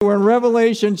So in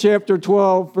Revelation chapter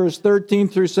 12, verse 13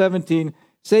 through 17,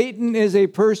 Satan is a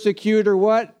persecutor,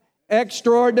 what?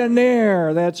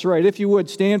 Extraordinaire. That's right. If you would,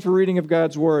 stand for reading of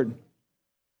God's word.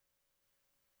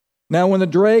 Now when the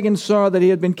dragon saw that he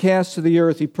had been cast to the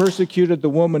earth, he persecuted the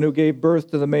woman who gave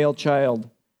birth to the male child.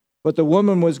 But the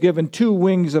woman was given 2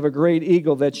 wings of a great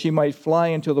eagle, that she might fly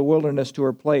into the wilderness to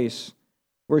her place,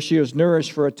 where she was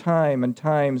nourished for a time and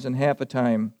times and half a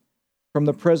time from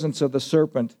the presence of the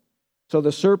serpent. So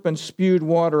the serpent spewed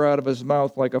water out of his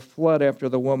mouth like a flood after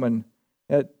the woman,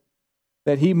 that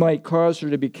he might cause her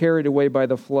to be carried away by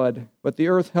the flood. But the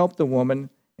earth helped the woman,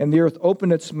 and the earth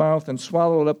opened its mouth and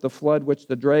swallowed up the flood which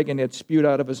the dragon had spewed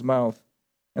out of his mouth.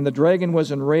 And the dragon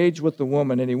was enraged with the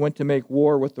woman, and he went to make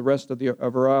war with the rest of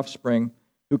her offspring,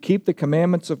 who keep the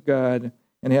commandments of God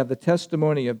and have the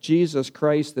testimony of Jesus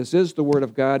Christ. This is the word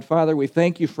of God. Father, we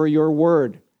thank you for your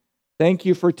word. Thank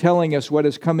you for telling us what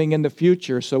is coming in the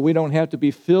future so we don't have to be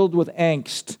filled with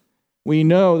angst. We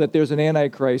know that there's an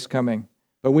Antichrist coming,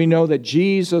 but we know that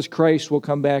Jesus Christ will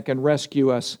come back and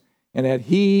rescue us and that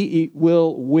he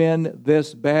will win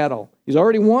this battle. He's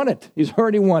already won it. He's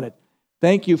already won it.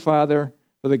 Thank you, Father,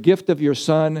 for the gift of your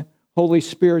Son. Holy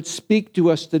Spirit, speak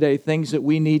to us today things that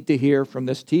we need to hear from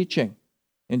this teaching.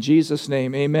 In Jesus'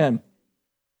 name, amen.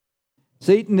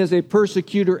 Satan is a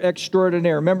persecutor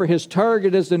extraordinaire. Remember, his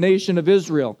target is the nation of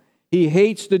Israel. He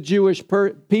hates the Jewish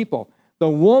people. The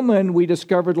woman we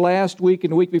discovered last week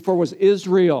and the week before was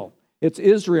Israel. It's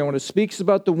Israel. When it speaks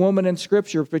about the woman in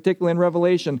Scripture, particularly in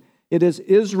Revelation, it is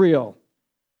Israel.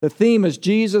 The theme is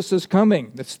Jesus is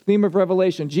coming. The theme of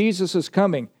Revelation, Jesus is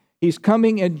coming. He's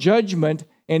coming in judgment,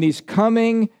 and he's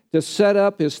coming to set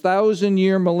up his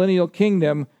 1,000-year millennial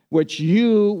kingdom, which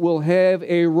you will have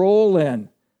a role in.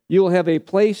 You will have a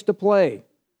place to play,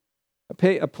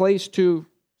 a place to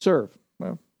serve.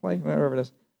 Well, play, whatever it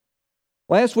is.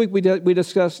 Last week we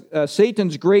discussed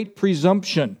Satan's great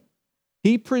presumption.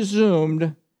 He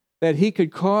presumed that he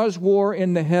could cause war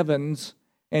in the heavens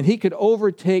and he could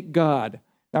overtake God.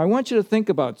 Now I want you to think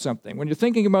about something. When you're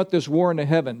thinking about this war in the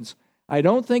heavens, I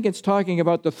don't think it's talking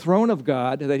about the throne of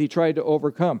God that he tried to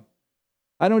overcome.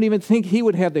 I don't even think he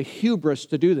would have the hubris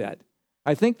to do that.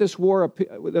 I think this war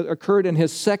occurred in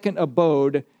his second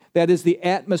abode, that is the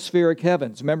atmospheric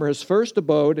heavens. Remember, his first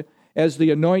abode as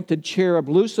the anointed cherub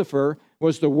Lucifer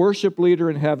was the worship leader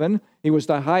in heaven. He was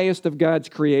the highest of God's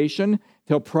creation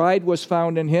till pride was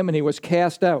found in him and he was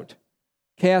cast out.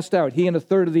 Cast out, he and a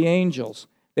third of the angels.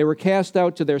 They were cast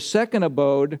out to their second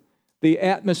abode, the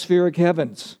atmospheric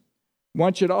heavens. I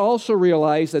want you to also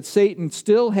realize that Satan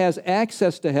still has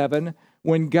access to heaven.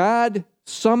 When God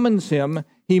summons him,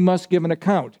 he must give an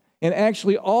account. And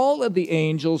actually, all of the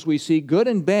angels we see, good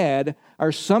and bad,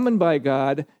 are summoned by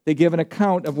God to give an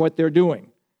account of what they're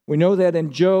doing. We know that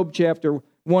in Job chapter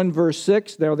 1, verse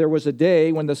 6, there was a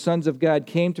day when the sons of God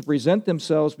came to present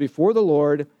themselves before the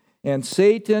Lord, and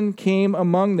Satan came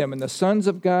among them. And the sons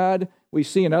of God, we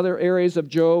see in other areas of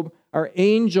Job, are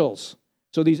angels.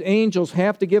 So these angels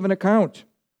have to give an account.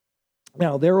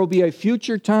 Now, there will be a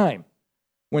future time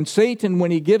when Satan,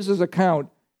 when he gives his account,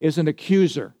 is an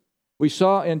accuser. We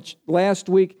saw in last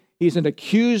week, he's an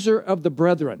accuser of the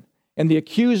brethren. And the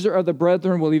accuser of the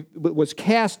brethren was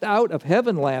cast out of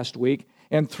heaven last week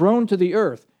and thrown to the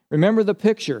earth. Remember the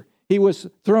picture. He was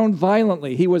thrown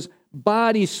violently. He was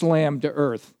body slammed to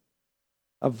earth.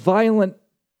 A violent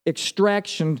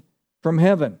extraction from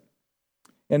heaven.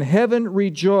 And heaven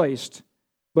rejoiced,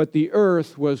 but the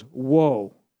earth was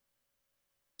woe.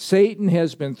 Satan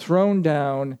has been thrown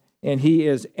down, and he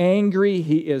is angry,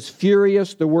 he is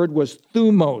furious. The word was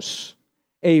thumos,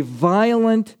 a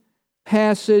violent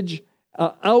passage,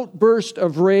 an outburst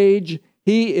of rage.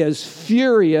 He is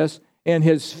furious, and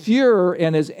his furor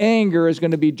and his anger is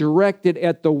going to be directed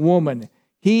at the woman.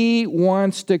 He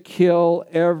wants to kill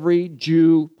every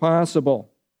Jew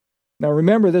possible. Now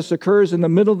remember, this occurs in the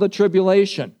middle of the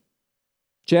tribulation.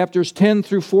 Chapters 10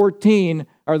 through 14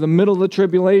 are the middle of the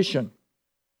tribulation.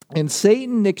 And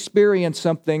Satan experienced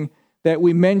something that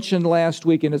we mentioned last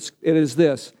week, and it is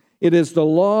this. It is the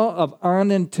law of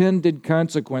unintended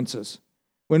consequences.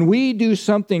 When we do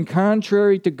something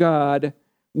contrary to God,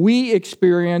 we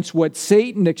experience what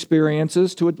Satan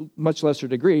experiences to a much lesser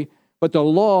degree, but the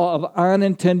law of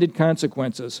unintended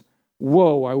consequences.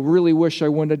 Whoa, I really wish I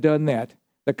wouldn't have done that.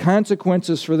 The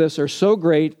consequences for this are so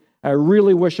great, I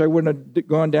really wish I wouldn't have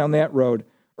gone down that road.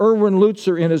 Erwin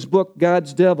Lutzer, in his book,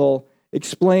 God's Devil,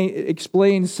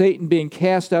 explains Satan being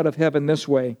cast out of heaven this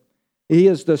way. He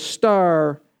is the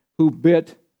star who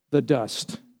bit the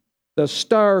dust. The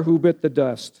star who bit the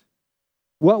dust.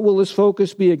 What will his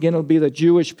focus be? Again, it'll be the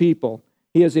Jewish people.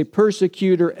 He is a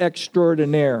persecutor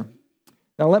extraordinaire.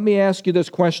 Now let me ask you this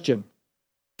question.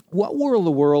 What will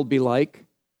the world be like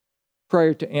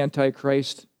prior to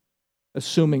Antichrist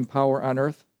assuming power on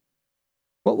earth?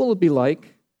 What will it be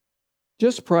like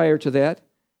just prior to that?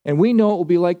 And we know it will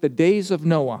be like the days of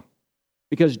Noah,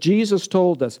 because Jesus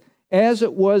told us, as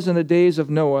it was in the days of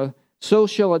Noah, so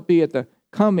shall it be at the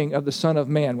coming of the Son of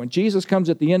Man. When Jesus comes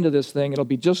at the end of this thing, it'll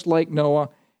be just like Noah.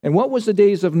 And what was the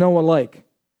days of Noah like?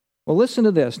 Well, listen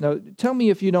to this. Now, tell me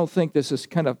if you don't think this is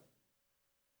kind of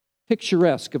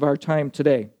picturesque of our time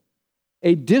today.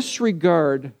 A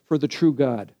disregard for the true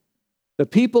God. The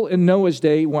people in Noah's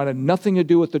day wanted nothing to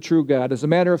do with the true God. As a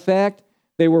matter of fact,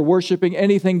 they were worshiping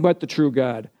anything but the true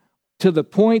God, to the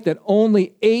point that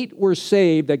only 8 were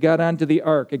saved that got onto the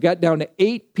ark. It got down to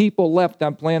 8 people left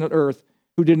on planet Earth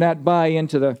who did not buy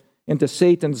into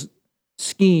Satan's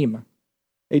scheme.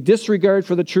 A disregard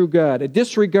for the true God, a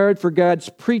disregard for God's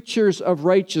preachers of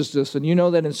righteousness. And you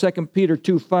know that in 2 Peter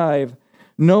 2:5,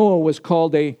 Noah was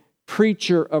called a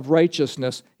preacher of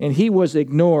righteousness, and he was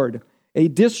ignored. A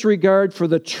disregard for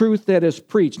the truth that is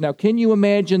preached. Now, can you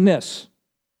imagine this?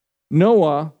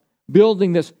 Noah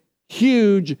building this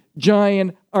huge,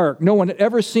 giant ark. No one had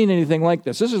ever seen anything like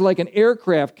this. This is like an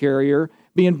aircraft carrier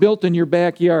being built in your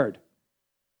backyard.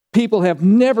 People have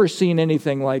never seen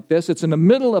anything like this. It's in the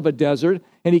middle of a desert,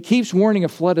 and he keeps warning a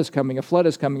flood is coming, a flood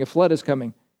is coming, a flood is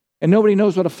coming. And nobody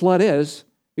knows what a flood is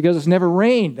because it's never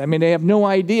rained. I mean, they have no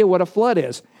idea what a flood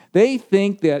is. They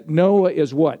think that Noah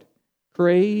is what?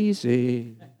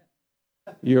 Crazy.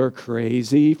 You're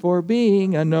crazy for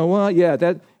being a Noah.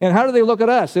 Yeah, and how do they look at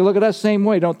us? They look at us the same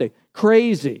way, don't they?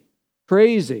 Crazy,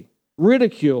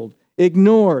 ridiculed,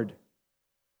 ignored.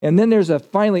 And then there's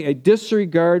finally a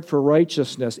disregard for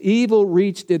righteousness. Evil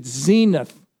reached its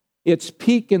zenith, its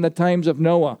peak in the times of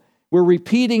Noah. We're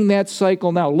repeating that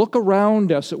cycle now. Look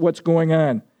around us at what's going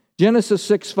on. Genesis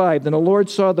 6:5, then the Lord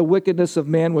saw the wickedness of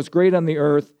man was great on the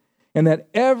earth, and that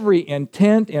every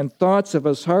intent and thoughts of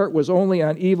his heart was only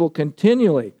on evil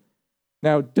continually.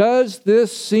 Now, does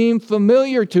this seem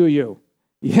familiar to you?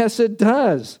 Yes, it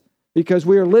does, because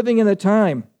we are living in a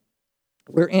time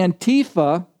where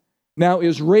Antifa now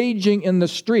is raging in the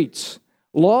streets.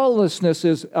 Lawlessness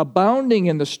is abounding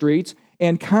in the streets,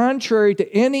 and contrary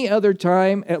to any other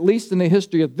time, at least in the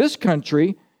history of this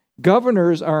country,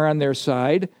 governors are on their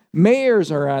side,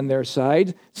 mayors are on their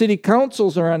side, city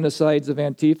councils are on the sides of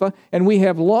Antifa, and we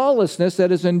have lawlessness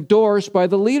that is endorsed by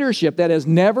the leadership. That has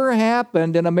never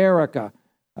happened in America.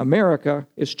 America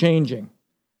is changing.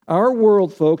 Our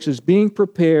world, folks, is being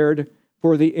prepared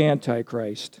for the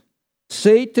Antichrist.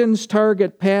 Satan's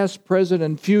target, past, present,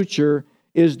 and future,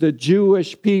 is the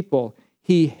Jewish people.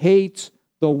 He hates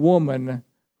the woman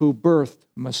who birthed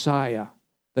Messiah.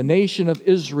 The nation of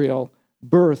Israel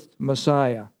birthed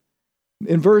Messiah.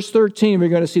 In verse 13, we're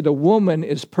going to see the woman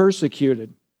is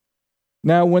persecuted.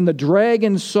 Now, when the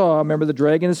dragon saw, remember the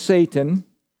dragon is Satan,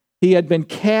 he had been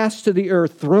cast to the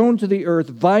earth, thrown to the earth,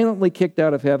 violently kicked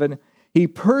out of heaven. He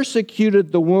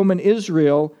persecuted the woman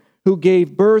Israel, who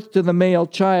gave birth to the male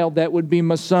child that would be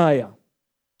Messiah.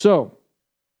 So,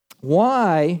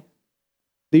 why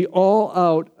the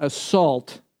all-out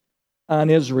assault on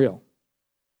Israel?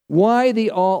 Why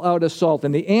the all-out assault?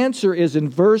 And the answer is in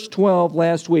verse 12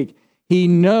 last week. He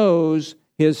knows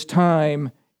his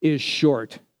time is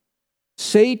short.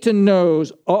 Satan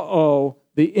knows,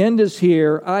 the end is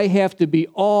here. I have to be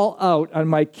all out on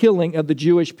my killing of the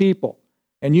Jewish people.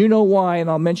 And you know why, and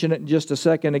I'll mention it in just a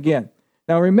second again.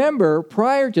 Now remember,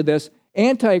 prior to this,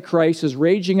 Antichrist is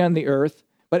raging on the earth,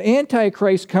 but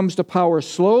Antichrist comes to power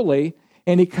slowly,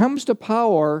 and he comes to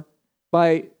power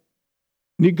by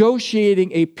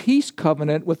negotiating a peace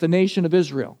covenant with the nation of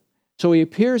Israel. So he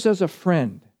appears as a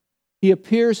friend. He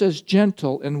appears as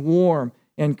gentle and warm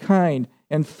and kind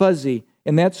and fuzzy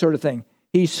and that sort of thing.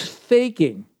 He's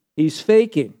faking.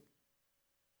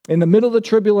 In the middle of the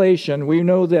tribulation, we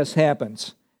know this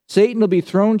happens. Satan will be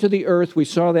thrown to the earth. We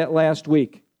saw that last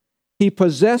week. He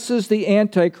possesses the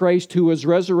Antichrist who is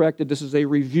resurrected. This is a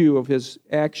review of his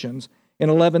actions in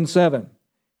 11:7.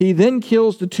 He then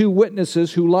kills the 2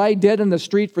 witnesses who lie dead in the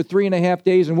street for 3.5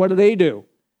 days. And what do?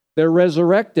 They're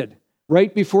resurrected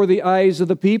right before the eyes of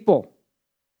the people.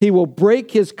 He will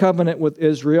break his covenant with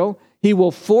Israel. He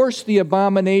will force the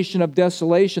abomination of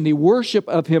desolation, the worship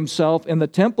of himself in the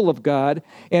temple of God,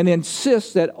 and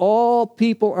insist that all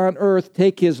people on earth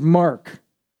take his mark,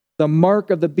 the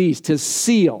mark of the beast, his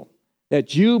seal,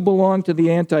 that you belong to the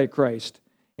Antichrist.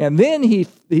 And then he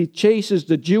chases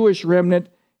the Jewish remnant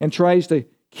and tries to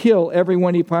kill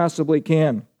everyone he possibly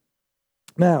can.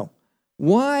 Now,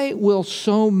 why will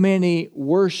so many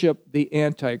worship the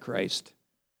Antichrist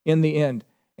in the end?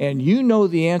 And you know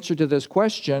the answer to this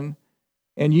question.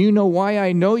 And you know why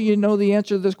I know you know the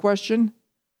answer to this question?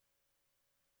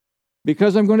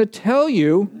 Because I'm going to tell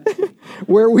you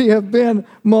where we have been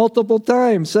multiple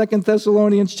times. 2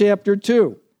 Thessalonians chapter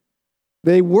 2.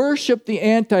 They worship the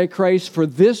Antichrist for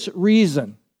this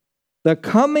reason. The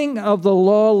coming of the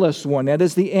lawless one, that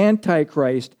is the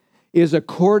Antichrist, is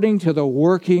according to the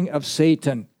working of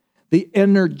Satan, the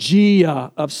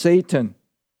energia of Satan,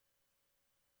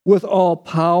 with all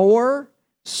power,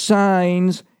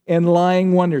 signs, and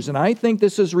lying wonders. And I think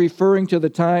this is referring to the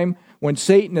time when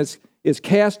Satan is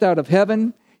cast out of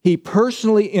heaven. He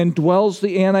personally indwells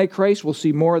the Antichrist. We'll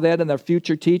see more of that in our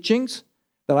future teachings,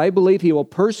 that I believe he will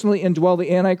personally indwell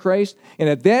the Antichrist. And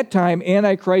at that time,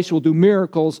 Antichrist will do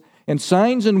miracles and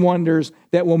signs and wonders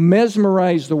that will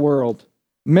mesmerize the world.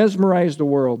 Mesmerize the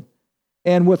world.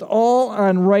 And with all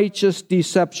unrighteous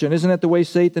deception, isn't that the way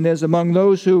Satan is, among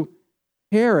those who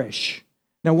perish.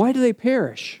 Now, why do they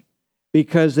perish?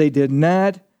 Because they did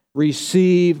not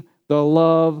receive the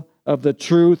love of the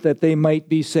truth that they might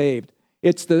be saved.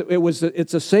 It's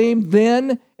the same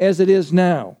then as it is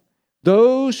now.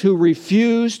 Those who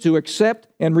refuse to accept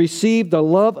and receive the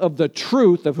love of the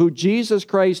truth of who Jesus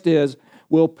Christ is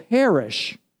will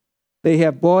perish. They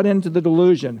have bought into the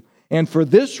delusion. And for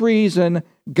this reason,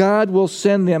 God will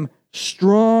send them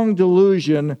strong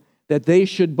delusion that they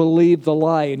should believe the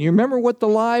lie. And you remember what the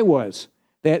lie was?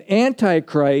 That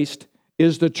Antichrist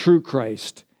is the true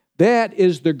Christ. That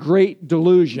is the great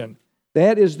delusion.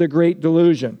 That is the great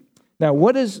delusion. Now,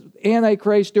 what does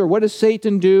Antichrist do? Or what does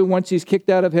Satan do once he's kicked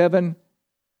out of heaven?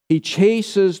 He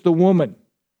chases the woman.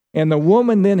 And the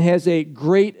woman then has a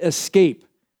great escape.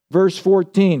 Verse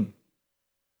 14.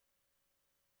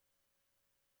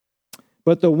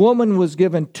 But the woman was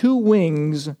given 2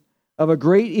 wings of a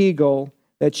great eagle,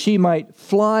 that she might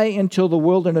fly into the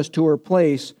wilderness to her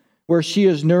place, where she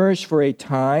is nourished for a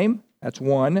time, that's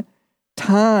 1,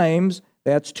 times,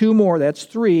 that's 2 more, that's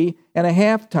 3, and a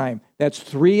half time, that's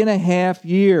 3.5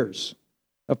 years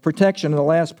of protection in the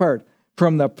last part,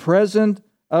 from the presence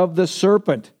of the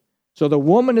serpent. So the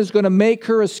woman is going to make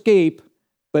her escape,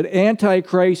 but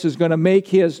Antichrist is going to make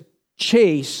his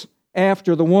chase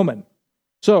after the woman.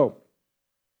 So,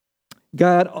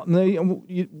 God,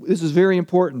 this is very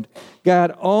important.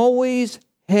 God always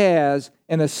has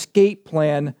an escape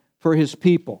plan for his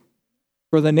people.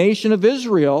 For the nation of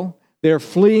Israel, they're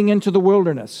fleeing into the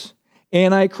wilderness.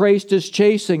 Antichrist is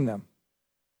chasing them.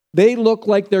 They look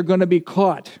like they're going to be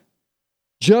caught.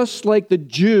 Just like the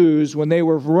Jews, when they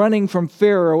were running from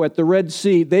Pharaoh at the Red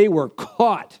Sea, they were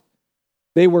caught.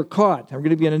 They were caught. I'm going to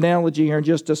give you an analogy here in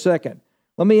just a second.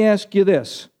 Let me ask you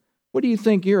this. What do you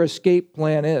think your escape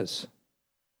plan is?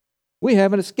 We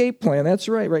have an escape plan. That's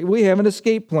right. We have an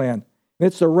escape plan.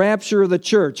 It's the rapture of the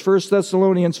church. 1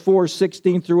 Thessalonians 4,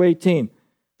 16 through 18.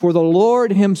 For the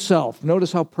Lord himself,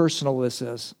 notice how personal this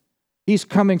is. He's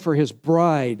coming for his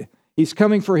bride. He's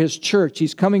coming for his church.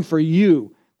 He's coming for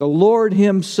you. The Lord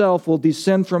himself will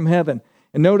descend from heaven.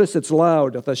 And notice it's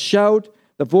loud, with a shout,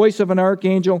 the voice of an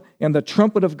archangel, and the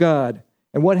trumpet of God.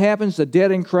 And what happens? The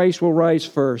dead in Christ will rise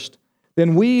first.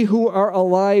 Then we who are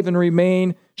alive and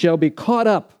remain shall be caught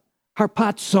up,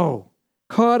 harpazo,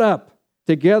 caught up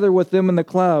together with them in the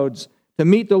clouds to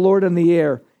meet the Lord in the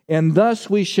air. And thus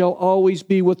we shall always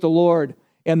be with the Lord.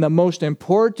 And the most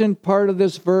important part of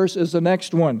this verse is the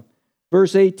next one.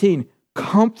 Verse 18,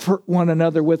 comfort one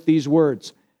another with these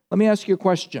words. Let me ask you a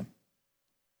question.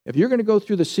 If you're going to go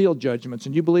through the seal judgments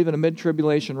and you believe in a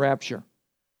mid-tribulation rapture,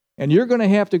 and you're going to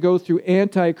have to go through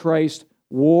Antichrist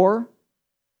war,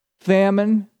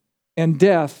 famine, and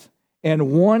death, and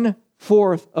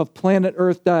 1/4 of planet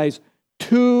Earth dies,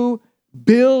 2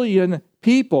 billion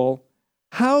people,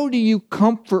 how do you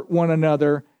comfort one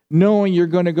another knowing you're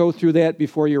going to go through that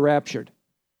before you're raptured?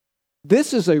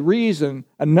 This is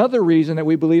another reason that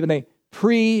we believe in a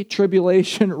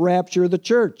pre-tribulation rapture of the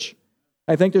church.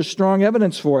 I think there's strong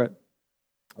evidence for it.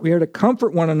 We are to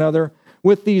comfort one another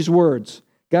with these words.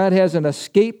 God has an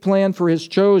escape plan for his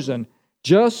chosen,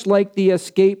 just like the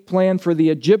escape plan for the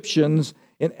Egyptians.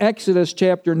 In Exodus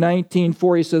chapter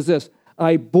 19:4, he says this,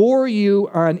 I bore you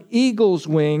on eagle's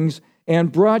wings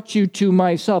and brought you to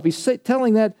myself. He's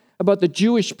telling that about the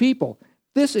Jewish people.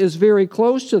 This is very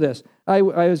close to this. I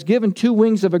was given 2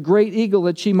 wings of a great eagle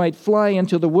that she might fly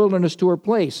into the wilderness to her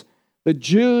place. The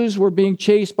Jews were being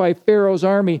chased by Pharaoh's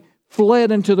army, fled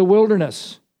into the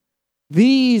wilderness.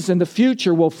 These in the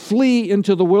future will flee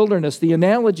into the wilderness. The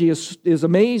analogy is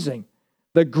amazing.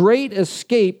 The great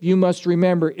escape, you must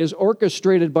remember, is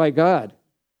orchestrated by God.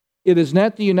 It is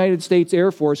not the United States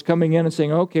Air Force coming in and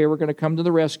saying, okay, we're going to come to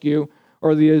the rescue,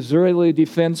 or the Israeli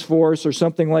Defense Force or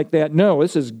something like that. No,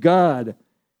 this is God.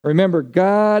 Remember,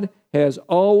 God has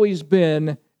always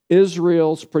been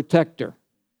Israel's protector.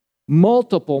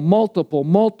 Multiple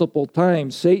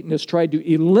times Satan has tried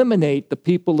to eliminate the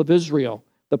people of Israel,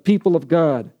 the people of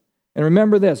God. And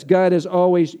remember this, God is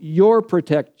always your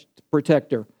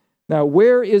protector. Now,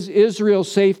 where is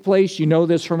Israel's safe place? You know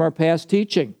this from our past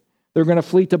teaching. They're going to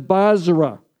flee to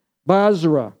Basra.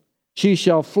 Basra. She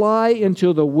shall fly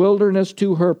into the wilderness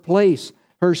to her place,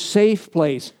 her safe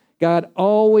place. God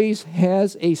always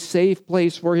has a safe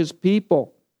place for his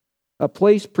people, a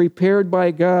place prepared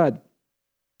by God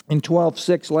in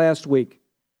 12:6 last week.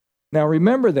 Now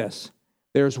remember this,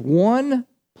 there's one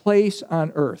place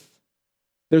on earth.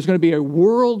 There's going to be a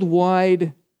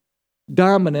worldwide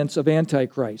dominance of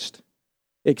Antichrist,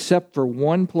 except for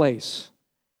one place.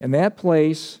 And that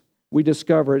place we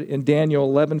discovered in Daniel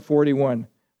 11:41.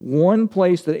 One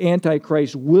place that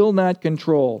Antichrist will not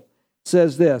control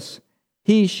says this,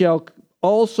 he shall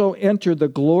also enter the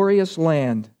glorious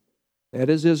land, that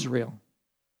is Israel,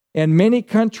 and many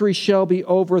countries shall be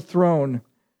overthrown,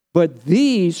 but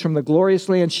these from the glorious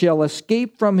land shall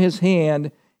escape from his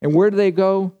hand. And where do they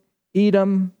go?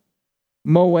 Edom,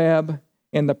 Moab,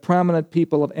 and the prominent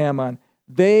people of Ammon.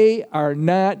 They are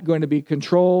not going to be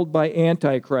controlled by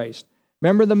Antichrist.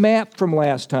 Remember the map from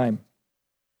last time.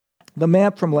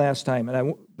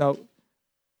 And now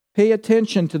pay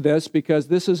attention to this because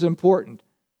this is important.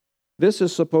 This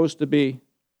is supposed to be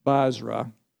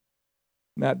Basra,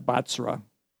 not Batsra,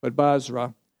 but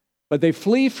Basra. But they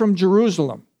flee from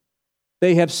Jerusalem.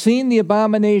 They have seen the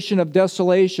abomination of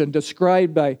desolation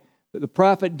described by the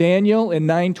prophet Daniel in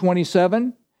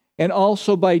 9:27, and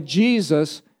also by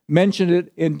Jesus, mentioned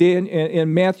it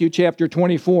in Matthew chapter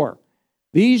 24.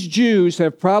 These Jews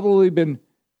have probably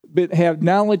have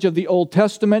knowledge of the Old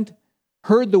Testament,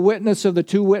 heard the witness of the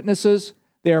two witnesses.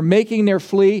 They are making their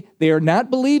flee. They are not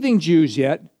believing Jews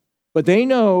yet, but they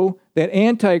know that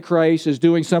Antichrist is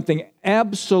doing something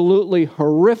absolutely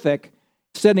horrific,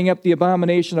 setting up the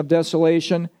abomination of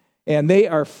desolation, and they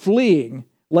are fleeing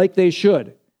like they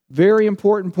should. Very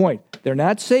important point. They're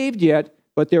not saved yet,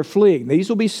 but they're fleeing. These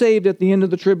will be saved at the end of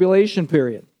the tribulation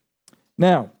period.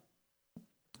 Now,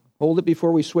 hold it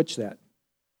before we switch that.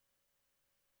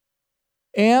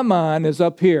 Ammon is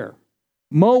up here.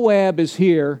 Moab is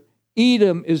here.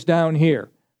 Edom is down here.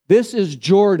 This is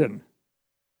Jordan.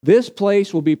 This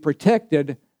place will be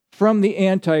protected from the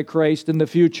Antichrist in the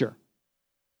future.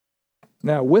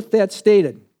 Now, with that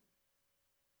stated,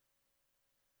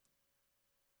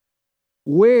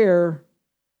 where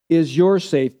is your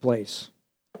safe place?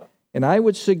 And I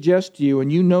would suggest to you,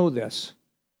 and you know this,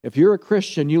 if you're a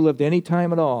Christian, you lived any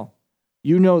time at all,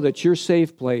 you know that your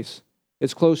safe place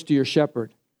is close to your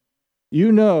shepherd.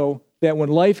 You know that when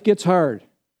life gets hard,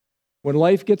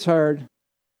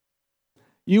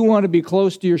 you want to be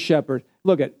close to your shepherd.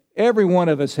 Look, every one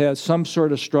of us has some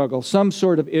sort of struggle, some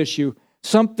sort of issue,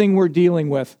 something we're dealing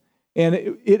with. And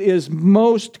it is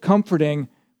most comforting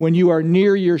when you are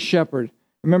near your shepherd.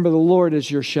 Remember, the Lord is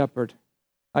your shepherd.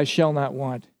 I shall not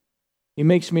want. He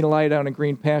makes me lie down in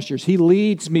green pastures. He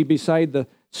leads me beside the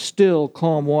still,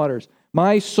 calm waters.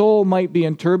 My soul might be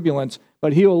in turbulence,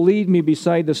 but he will lead me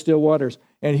beside the still waters,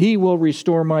 and he will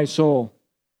restore my soul.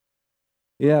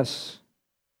 Yes,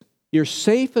 your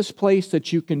safest place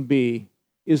that you can be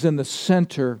is in the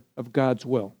center of God's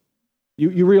will.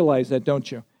 You realize that,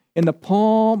 don't you? In the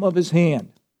palm of his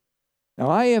hand. Now,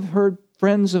 I have heard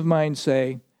friends of mine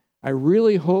say, I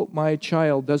really hope my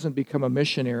child doesn't become a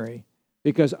missionary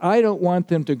because I don't want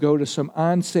them to go to some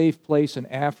unsafe place in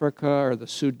Africa or the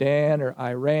Sudan or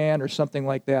Iran or something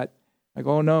like that. I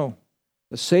go, oh, no.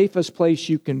 The safest place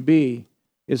you can be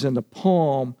is in the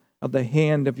palm of the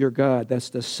hand of your God. That's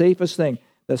the safest thing,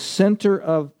 the center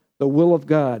of the will of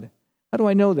God. How do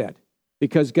I know that?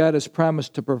 Because God has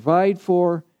promised to provide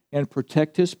for and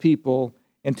protect his people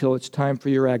until it's time for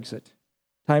your exit.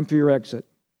 Time for your exit.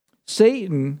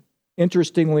 Satan,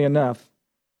 interestingly enough,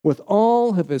 with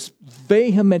all of his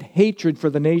vehement hatred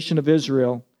for the nation of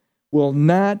Israel, will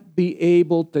not be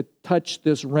able to touch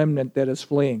this remnant that is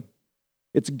fleeing.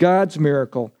 It's God's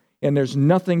miracle, and there's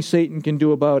nothing Satan can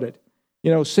do about it.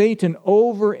 You know, Satan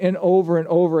over and over and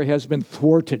over has been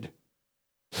thwarted.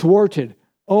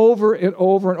 Over and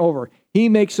over and over. He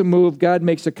makes a move, God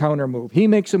makes a counter move. He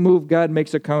makes a move, God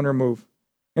makes a counter move.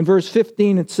 In verse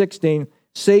 15 and 16,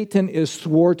 Satan is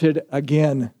thwarted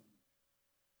again.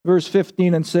 Verse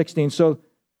 15 and 16. So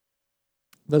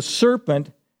the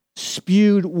serpent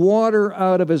spewed water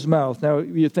out of his mouth. Now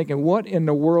you're thinking, what in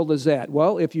the world is that?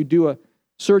 Well, if you do a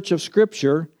search of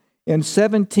Scripture, in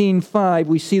 17:5,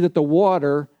 we see that the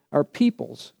water are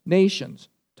peoples, nations,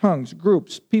 tongues,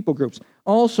 groups, people groups.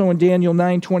 also in Daniel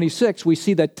 9:26, we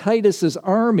see that Titus's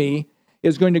army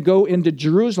is going to go into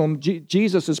Jerusalem.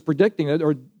 Jesus is predicting it,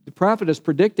 or the prophet is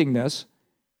predicting this,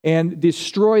 and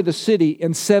destroy the city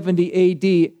in 70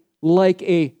 A.D. like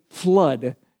a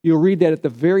flood. You'll read that at the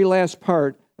very last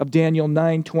part of Daniel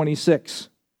 9:26.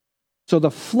 So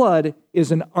the flood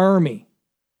is an army.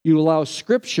 You allow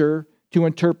Scripture to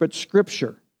interpret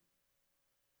Scripture.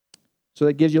 So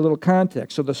that gives you a little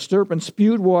context. So the serpent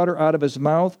spewed water out of his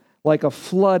mouth like a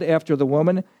flood after the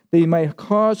woman, that he might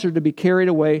cause her to be carried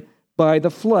away by the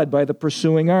flood, by the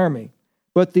pursuing army.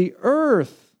 But the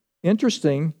earth,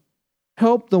 interesting,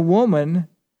 helped the woman,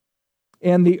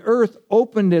 and the earth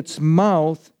opened its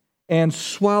mouth and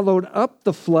swallowed up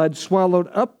the flood, swallowed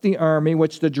up the army,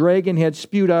 which the dragon had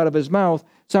spewed out of his mouth.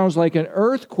 Sounds like an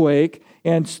earthquake,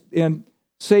 and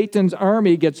Satan's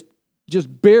army gets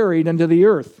just buried into the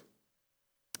earth.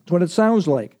 That's what it sounds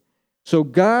like. So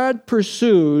God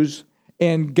pursues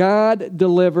and God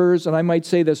delivers, and I might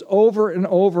say this over and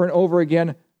over and over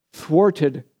again,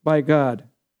 thwarted by God.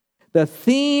 The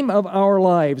theme of our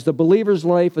lives, the believer's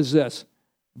life, is this: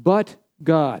 but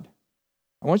God.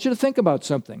 I want you to think about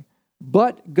something.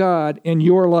 But God in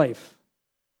your life.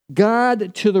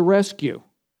 God to the rescue.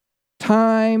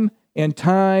 Time and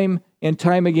time and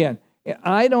time again.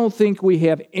 I don't think we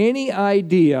have any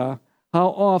idea how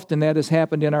often that has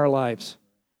happened in our lives,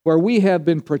 where we have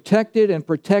been protected and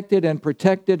protected and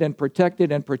protected and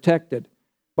protected and protected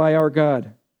by our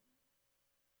God.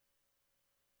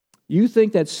 You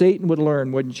think that Satan would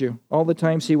learn, wouldn't you? All the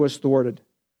times he was thwarted.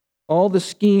 All the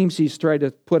schemes he's tried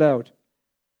to put out.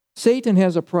 Satan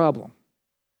has a problem.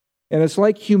 And it's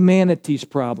like humanity's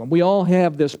problem. We all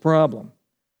have this problem.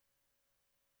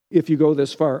 If you go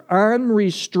this far,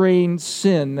 unrestrained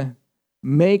sin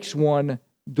makes one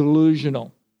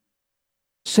delusional.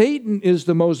 Satan is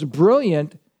the most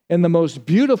brilliant and the most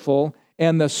beautiful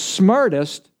and the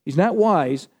smartest. He's not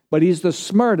wise, but he's the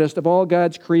smartest of all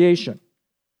God's creation.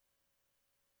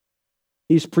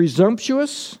 He's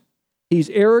presumptuous, he's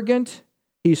arrogant,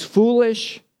 he's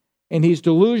foolish, and he's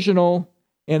delusional.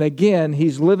 And again,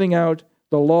 he's living out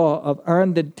the law of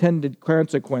unintended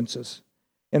consequences.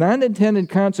 And unintended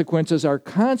consequences are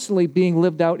constantly being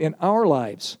lived out in our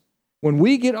lives. When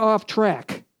we get off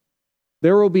track,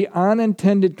 there will be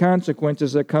unintended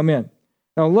consequences that come in.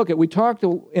 Now look, we talked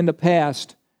in the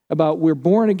past about we're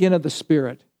born again of the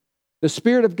Spirit. The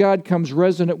Spirit of God comes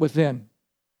resonant within.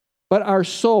 But our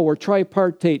soul, we're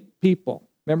tripartite people.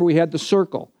 Remember, we had the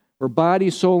circle. We're body,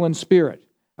 soul, and spirit.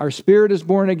 Our spirit is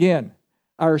born again.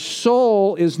 Our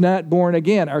soul is not born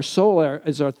again. Our soul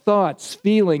is our thoughts,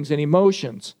 feelings, and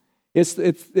emotions.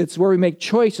 It's where we make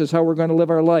choices how we're going to live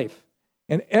our life.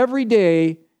 And every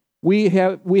day we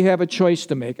have a choice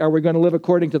to make. Are we going to live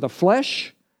according to the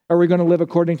flesh? Or are we going to live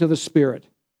according to the Spirit?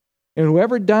 And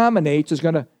whoever dominates is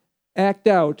going to act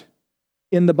out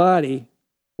in the body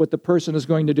what the person is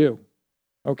going to do.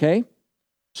 Okay?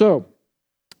 So,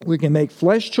 we can make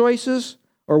flesh choices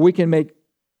or we can make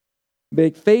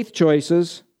faith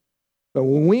choices. But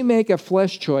when we make a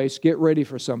flesh choice, get ready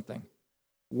for something.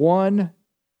 One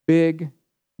big,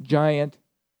 giant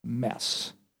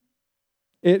mess.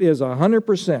 It is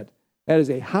 100%. That is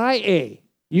a high A.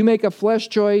 You make a flesh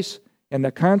choice, and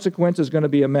the consequence is going to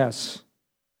be a mess.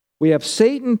 We have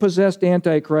Satan-possessed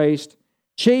Antichrist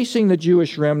chasing the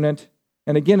Jewish remnant.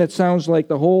 And again, it sounds like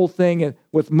the whole thing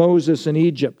with Moses in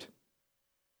Egypt.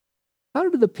 How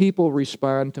did the people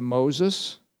respond to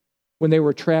Moses when they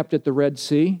were trapped at the Red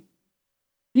Sea?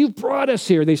 You've brought us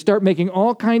here. They start making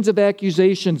all kinds of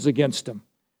accusations against him.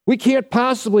 We can't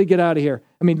possibly get out of here.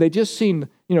 I mean, they just seen,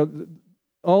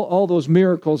 all those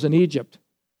miracles in Egypt,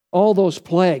 all those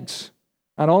plagues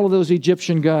on all of those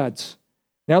Egyptian gods.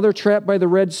 Now they're trapped by the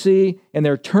Red Sea, and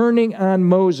they're turning on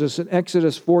Moses in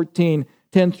Exodus 14,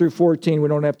 10 through 14. We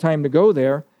don't have time to go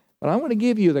there, but I want to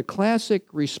give you the classic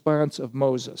response of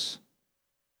Moses.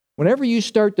 Whenever you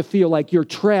start to feel like you're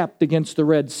trapped against the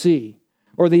Red Sea,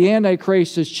 or the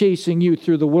Antichrist is chasing you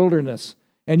through the wilderness,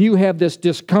 and you have this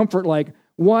discomfort like,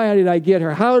 why did I get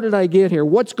here? How did I get here?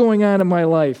 What's going on in my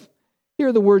life?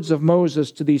 Hear the words of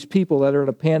Moses to these people that are in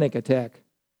a panic attack.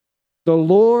 The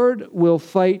Lord will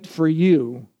fight for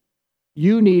you.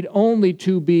 You need only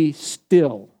to be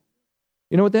still.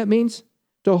 You know what that means?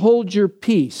 To hold your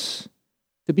peace,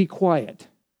 to be quiet,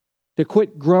 to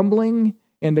quit grumbling,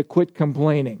 and to quit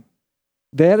complaining.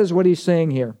 That is what he's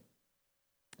saying here.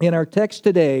 In our text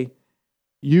today,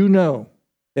 you know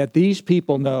that these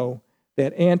people know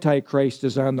that Antichrist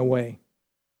is on the way.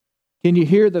 Can you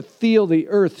feel the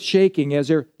earth shaking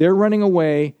as they're running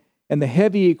away and the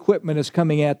heavy equipment is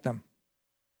coming at them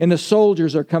and the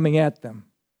soldiers are coming at them?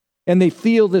 And they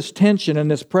feel this tension and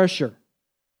this pressure.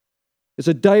 It's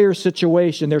a dire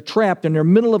situation. They're trapped in the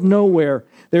middle of nowhere.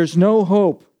 There's no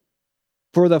hope.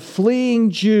 For the fleeing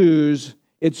Jews,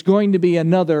 it's going to be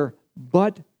another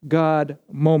but God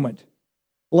moment.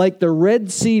 Like the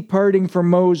Red Sea parting for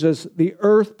Moses, the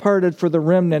earth parted for the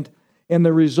remnant, and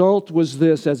the result was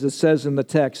this, as it says in the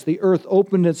text. The earth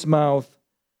opened its mouth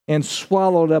and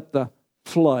swallowed up the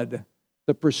flood,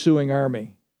 the pursuing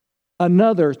army.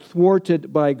 Another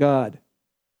thwarted by God.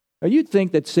 Now you'd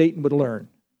think that Satan would learn.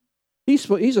 He's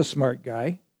a smart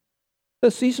guy.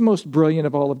 He's the most brilliant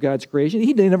of all of God's creation.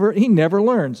 He never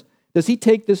learns. Does he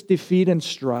take this defeat in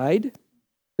stride?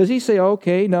 Does he say,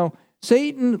 okay, no.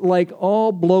 Satan, like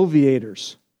all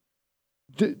bloviators,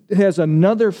 has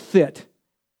another fit.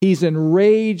 He's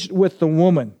enraged with the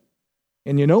woman.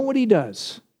 And you know what he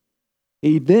does?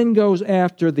 He then goes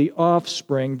after the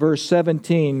offspring. Verse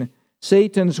 17,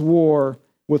 Satan's war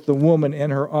with the woman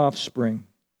and her offspring.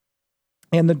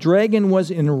 And the dragon was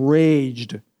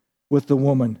enraged with the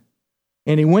woman.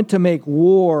 And he went to make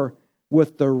war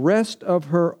with the rest of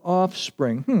her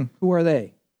offspring. Who are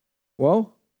they?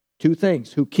 Well, two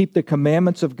things. Who keep the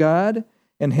commandments of God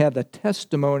and have the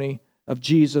testimony of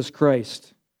Jesus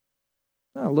Christ.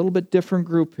 A little bit different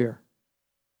group here.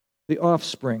 The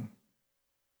offspring.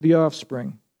 The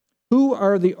offspring. Who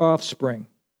are the offspring?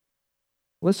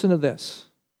 Listen to this.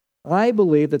 I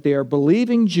believe that they are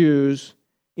believing Jews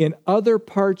in other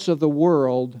parts of the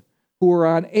world who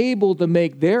are unable to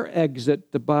make their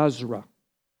exit to Basra.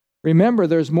 Remember,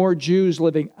 there's more Jews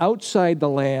living outside the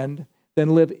land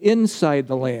than live inside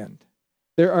the land.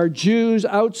 There are Jews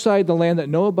outside the land that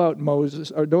know about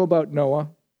Moses, or know about Noah,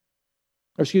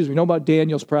 know about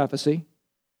Daniel's prophecy.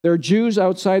 There are Jews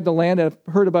outside the land that have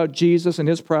heard about Jesus and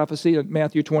his prophecy in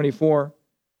Matthew 24.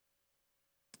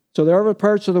 So there are other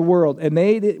parts of the world, and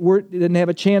they didn't have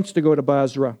a chance to go to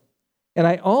Basra. And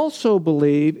I also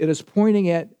believe it is pointing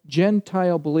at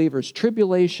Gentile believers,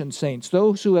 tribulation saints,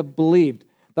 those who have believed,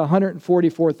 the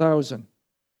 144,000.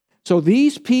 So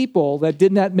these people that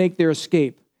did not make their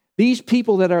escape, these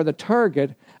people that are the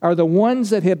target, are the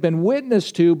ones that have been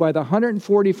witnessed to by the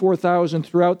 144,000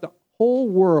 throughout the whole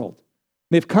world.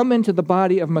 They've come into the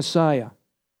body of Messiah.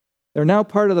 They're now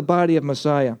part of the body of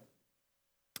Messiah.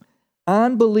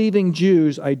 Unbelieving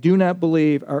Jews, I do not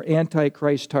believe, are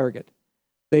Antichrist target.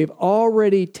 They've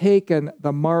already taken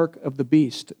the mark of the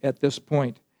beast at this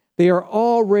point. They are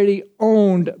already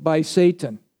owned by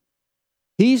Satan.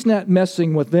 He's not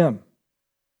messing with them.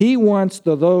 He wants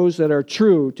those that are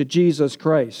true to Jesus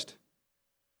Christ.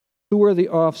 Who are the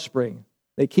offspring?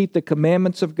 They keep the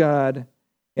commandments of God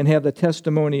and have the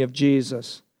testimony of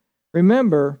Jesus.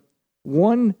 Remember,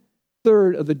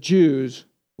 1/3 of the Jews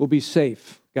will be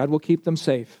safe. God will keep them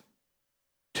safe.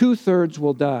 2/3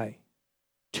 will die.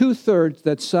 2/3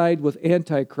 that side with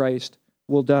Antichrist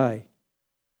will die.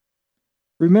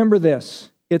 Remember this,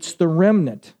 it's the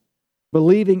remnant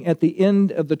believing at the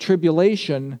end of the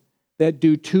tribulation that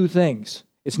do two things.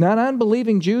 It's not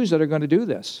unbelieving Jews that are going to do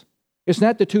this. It's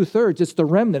not the 2/3, it's the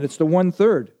remnant, it's the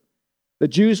 1/3. The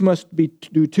Jews must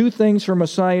do two things for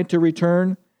Messiah to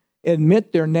return: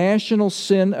 admit their national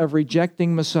sin of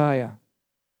rejecting Messiah,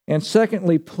 and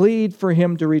secondly, plead for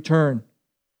him to return.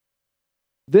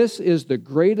 This is the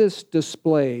greatest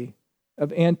display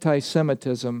of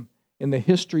anti-Semitism in the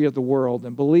history of the world.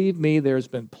 And believe me, there's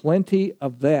been plenty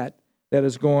of that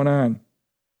is going on.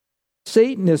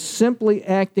 Satan is simply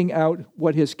acting out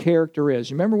what his character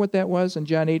is. Remember what that was in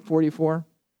John 8:44?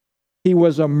 He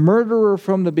was a murderer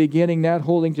from the beginning, not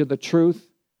holding to the truth,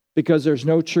 because there's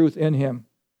no truth in him.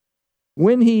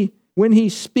 When he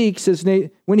speaks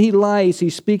when he lies, he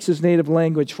speaks his native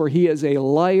language, for he is a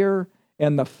liar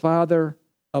and the father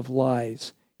of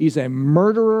lies. He's a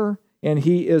murderer and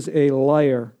he is a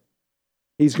liar.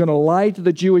 He's going to lie to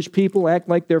the Jewish people, act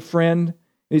like their friend, and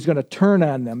he's going to turn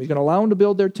on them. He's going to allow them to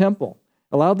build their temple,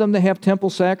 allow them to have temple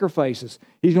sacrifices.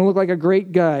 He's going to look like a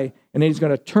great guy, and then he's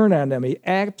going to turn on them. He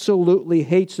absolutely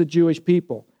hates the Jewish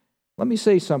people. Let me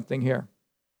say something here.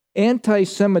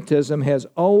 Anti-Semitism has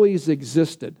always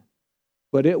existed,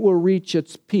 but it will reach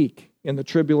its peak in the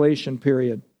tribulation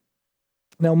period.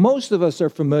 Now, most of us are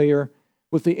familiar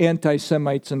with the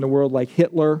anti-Semites in the world, like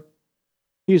Hitler.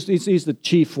 He's the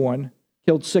chief one,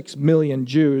 killed 6 million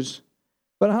Jews.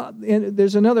 But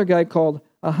there's another guy called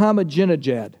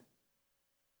Ahmadinejad.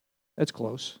 That's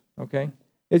close, okay?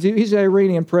 He's an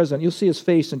Iranian president. You'll see his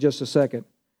face in just a second.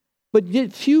 But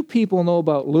yet few people know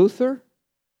about Luther,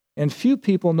 and few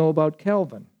people know about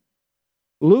Calvin.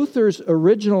 Luther's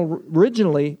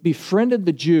originally befriended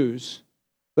the Jews,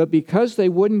 but because they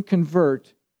wouldn't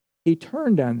convert, he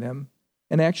turned on them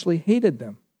and actually hated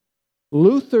them.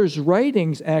 Luther's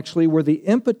writings actually were the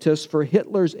impetus for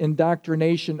Hitler's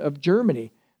indoctrination of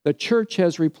Germany. The church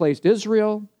has replaced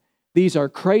Israel. These are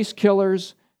Christ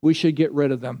killers. We should get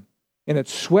rid of them. And it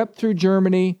swept through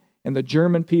Germany, and the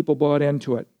German people bought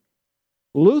into it.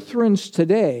 Lutherans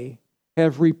today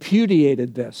have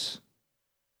repudiated this.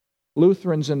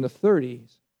 Lutherans in the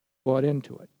 30s bought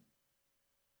into it.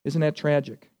 Isn't that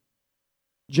tragic?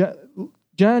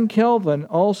 John Calvin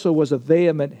also was a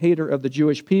vehement hater of the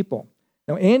Jewish people.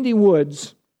 Now, Andy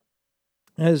Woods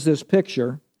has this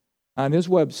picture on his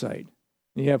website.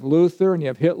 You have Luther, and you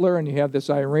have Hitler, and you have this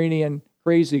Iranian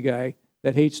crazy guy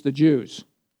that hates the Jews.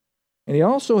 And he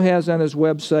also has on his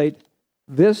website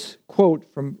this quote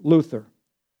from Luther.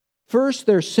 First,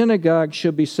 their synagogue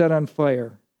should be set on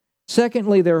fire.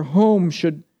 Secondly, their home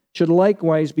should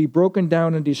likewise be broken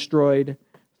down and destroyed.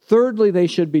 Thirdly, they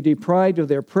should be deprived of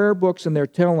their prayer books and their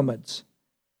Talmuds.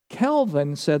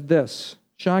 Calvin said this,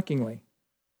 shockingly.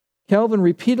 Calvin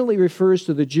repeatedly refers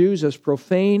to the Jews as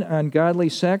profane, ungodly,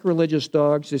 sacrilegious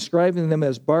dogs, describing them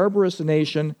as barbarous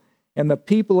nation and the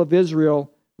people of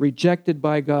Israel rejected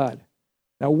by God.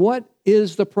 Now, what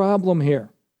is the problem here?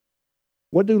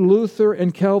 What do Luther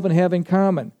and Calvin have in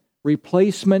common?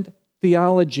 Replacement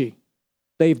theology.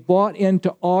 They've bought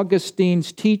into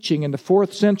Augustine's teaching. In the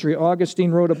 4th century,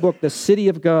 Augustine wrote a book, The City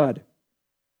of God.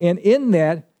 And in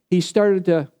that, he started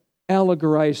to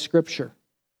allegorize Scripture.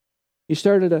 He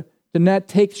started to not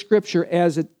take Scripture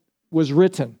as it was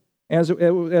written, as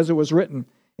it was written.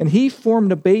 And he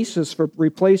formed a basis for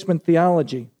replacement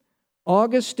theology.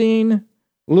 Augustine,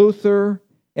 Luther,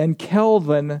 and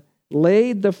Calvin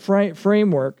laid the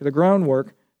framework, the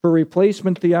groundwork, for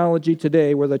replacement theology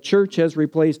today, where the church has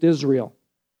replaced Israel.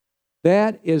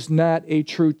 That is not a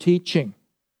true teaching.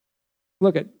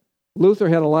 Look at Luther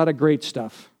had a lot of great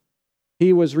stuff.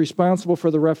 He was responsible for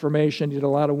the Reformation. He did a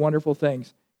lot of wonderful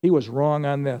things. He was wrong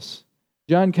on this.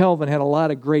 John Calvin had a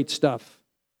lot of great stuff,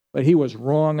 but he was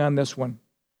wrong on this one.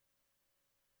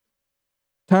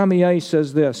 Tommy Ice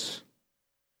says this,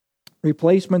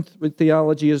 replacement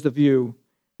theology is the view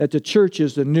that the church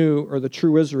is the new or the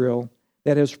true Israel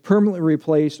that has permanently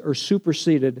replaced or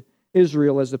superseded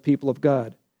Israel as the people of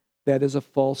God. That is a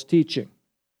false teaching.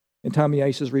 And Tommy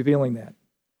Ice is revealing that.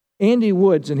 Andy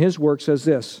Woods in his work says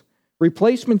this,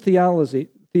 replacement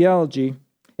theology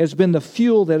has been the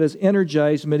fuel that has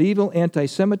energized medieval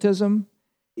anti-Semitism,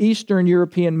 Eastern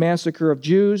European massacre of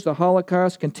Jews, the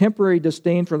Holocaust, contemporary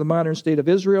disdain for the modern state of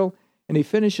Israel, and he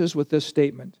finishes with this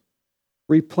statement.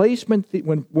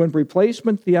 When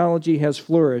replacement theology has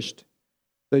flourished,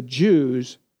 the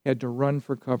Jews had to run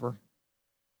for cover.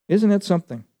 Isn't that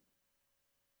something?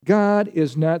 God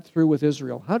is not through with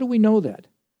Israel. How do we know that?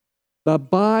 The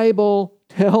Bible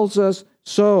tells us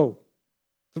so.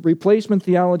 The replacement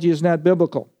theology is not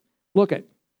biblical. Look at,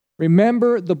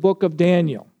 remember the book of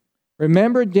Daniel.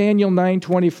 Remember Daniel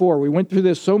 9:24. We went through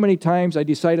this so many times, I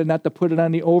decided not to put it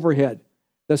on the overhead.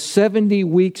 The 70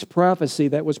 weeks prophecy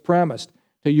that was promised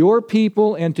to your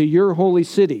people and to your holy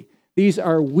city. These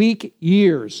are weak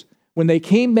years. When they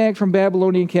came back from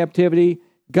Babylonian captivity,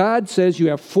 God says you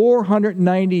have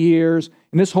 490 years,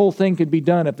 and this whole thing could be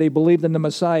done. If they believed in the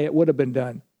Messiah, it would have been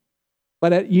done.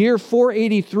 But at year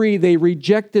 483, they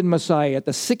rejected Messiah. At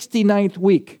the 69th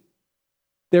week,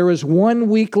 there is 1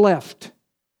 week left.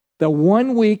 The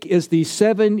 1 week is the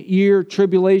 7-year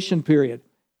tribulation period.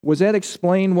 Was that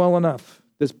explained well enough?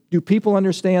 Do people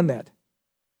understand that?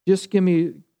 Just give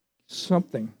me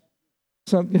something.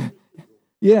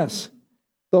 Yes.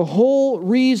 The whole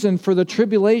reason for the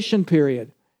tribulation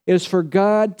period is for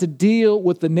God to deal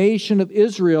with the nation of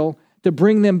Israel to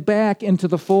bring them back into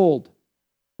the fold.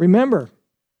 Remember,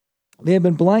 they have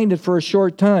been blinded for a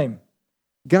short time.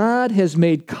 God has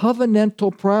made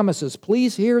covenantal promises.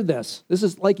 Please hear this. This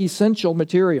is like essential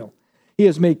material. He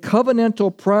has made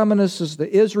covenantal promises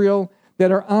to Israel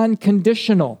that are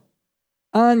unconditional.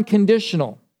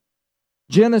 Unconditional.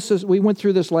 Genesis, we went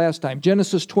through this last time.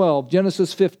 Genesis 12,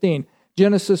 Genesis 15,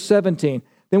 Genesis 17.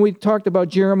 Then we talked about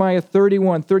Jeremiah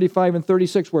 31, 35, and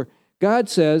 36, where God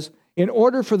says, in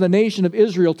order for the nation of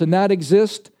Israel to not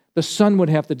exist, the sun would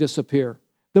have to disappear.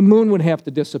 The moon would have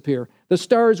to disappear. The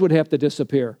stars would have to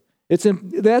disappear.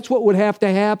 That's what would have to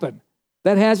happen.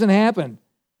 That hasn't happened.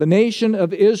 The nation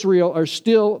of Israel are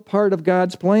still part of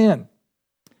God's plan.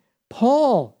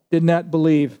 Paul did not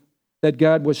believe that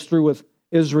God was through with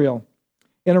Israel.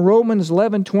 In Romans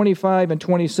 11, 25 and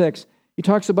 26, he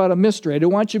talks about a mystery. I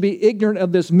don't want you to be ignorant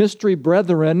of this mystery,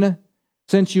 brethren,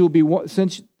 since you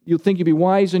think you'll be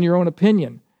wise in your own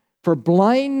opinion. For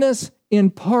blindness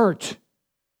in part,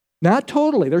 not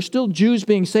totally, there's still Jews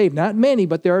being saved, not many,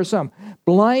 but there are some.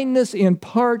 Blindness in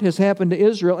part has happened to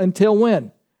Israel until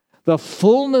when? The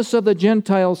fullness of the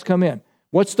Gentiles come in.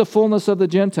 What's the fullness of the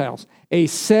Gentiles? A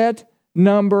set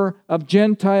number of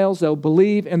Gentiles that will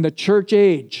believe in the church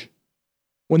age.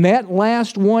 When that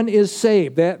last one is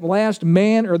saved, that last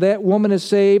man or that woman is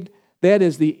saved, that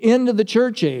is the end of the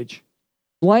church age.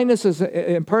 Blindness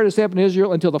in part has happened to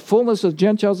Israel until the fullness of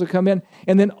Gentiles will come in,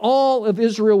 and then all of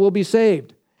Israel will be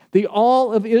saved. The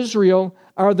all of Israel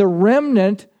are the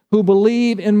remnant who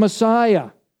believe in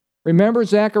Messiah. Remember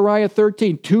Zechariah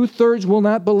 13, 2/3 will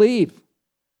not believe.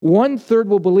 1/3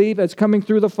 will believe as coming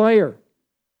through the fire.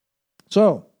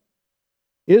 So,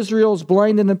 Israel's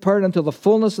blinded in part until the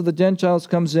fullness of the Gentiles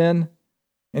comes in,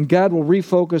 and God will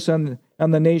refocus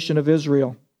on the nation of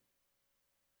Israel.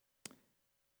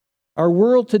 Our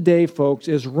world today, folks,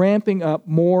 is ramping up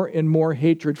more and more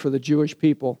hatred for the Jewish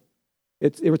people.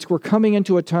 We're coming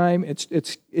into a time,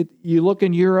 you look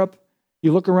in Europe,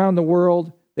 you look around the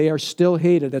world, they are still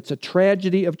hated. It's a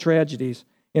tragedy of tragedies,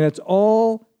 and it's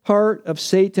all part of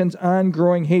Satan's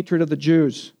ongoing hatred of the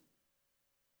Jews.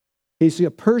 He's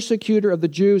a persecutor of the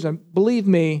Jews, and believe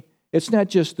me, it's not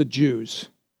just the Jews.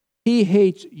 He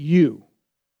hates you.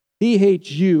 He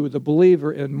hates you, the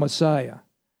believer in Messiah.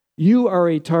 You are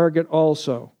a target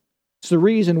also. It's the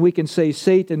reason we can say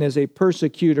Satan is a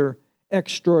persecutor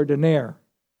extraordinaire.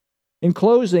 In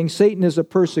closing, Satan is a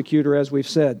persecutor, as we've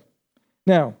said.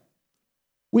 Now,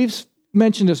 we've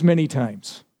mentioned this many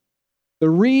times. The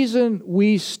reason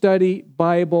we study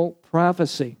Bible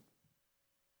prophecy,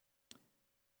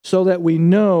 so that we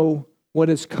know what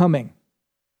is coming.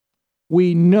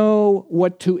 We know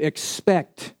what to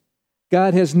expect.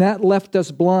 God has not left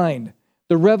us blind.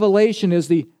 The revelation is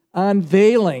the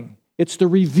unveiling. It's the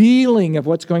revealing of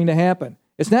what's going to happen.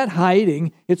 It's not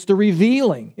hiding, it's the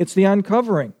revealing. It's the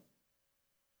uncovering.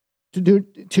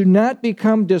 To not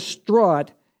become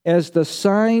distraught as the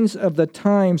signs of the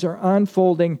times are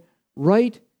unfolding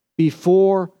right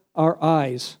before our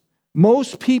eyes.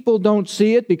 Most people don't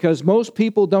see it because most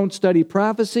people don't study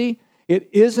prophecy. It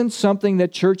isn't something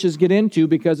that churches get into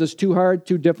because it's too hard,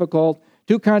 too difficult,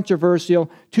 too controversial,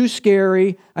 too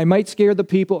scary. I might scare the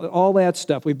people, all that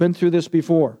stuff. We've been through this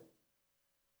before.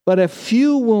 But a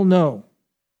few will know.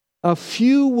 A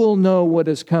few will know what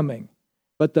is coming.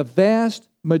 But the vast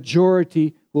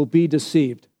majority will be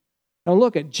deceived. Now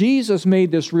look at, Jesus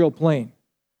made this real plain.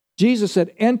 Jesus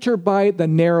said, enter by the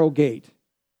narrow gate.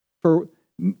 For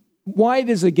wide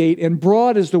is the gate and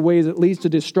broad is the way that leads to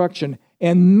destruction,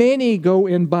 and many go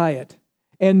in by it.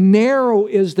 And narrow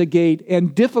is the gate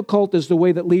and difficult is the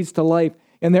way that leads to life,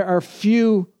 and there are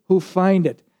few who find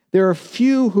it. There are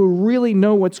few who really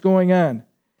know what's going on.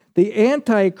 The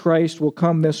Antichrist will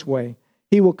come this way.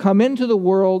 He will come into the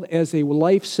world as a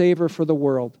lifesaver for the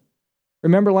world.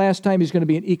 Remember last time, he's going to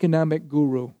be an economic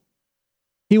guru.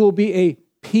 He will be a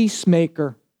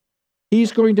peacemaker.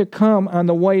 He's going to come on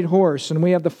the white horse, and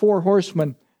we have the 4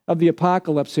 horsemen of the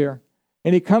apocalypse here.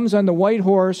 And he comes on the white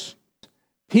horse,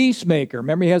 peacemaker.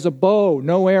 Remember, he has a bow,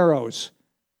 no arrows.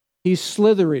 He's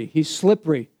slithery, he's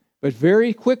slippery. But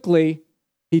very quickly,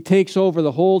 he takes over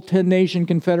the whole 10-nation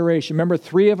confederation. Remember,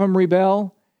 3 of them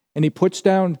rebel, and he puts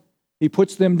them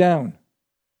down.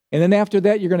 And then after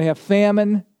that, you're going to have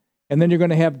famine, and then you're going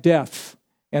to have death.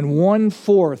 And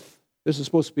 1/4, this is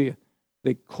supposed to be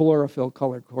the chlorophyll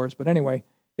color course, but anyway,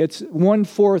 it's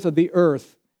 1/4 of the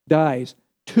earth dies.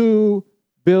 2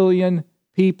 billion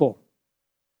people.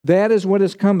 That is what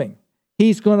is coming.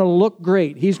 He's going to look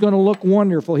great. He's going to look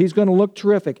wonderful. He's going to look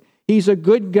terrific. He's a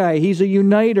good guy. He's a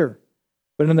uniter.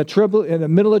 But in the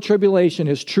middle of tribulation,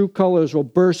 his true colors will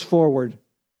burst forward,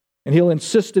 and he'll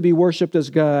insist to be worshipped as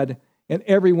God, and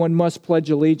everyone must pledge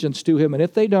allegiance to him. And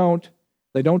if they don't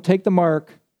take the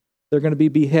mark, they're going to be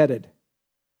beheaded.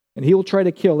 And he will try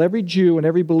to kill every Jew and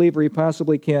every believer he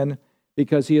possibly can,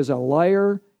 because he is a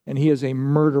liar and he is a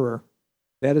murderer.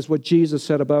 That is what Jesus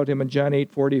said about him in John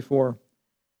 8:44.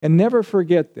 And never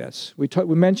forget this. We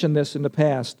mentioned this in the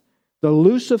past. The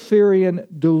Luciferian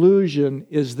delusion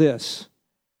is this: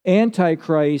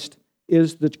 Antichrist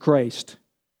is the Christ.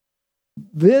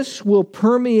 This will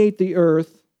permeate the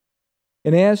earth,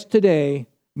 and as today,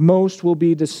 most will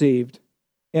be deceived,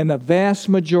 and the vast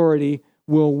majority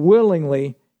will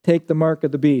willingly take the mark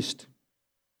of the beast.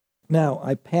 Now,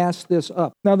 I pass this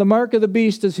up. Now, the mark of the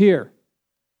beast is here.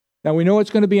 Now, we know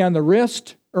it's going to be on the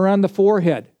wrist or on the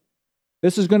forehead.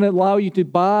 This is going to allow you to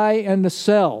buy and to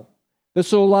sell.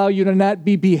 This will allow you to not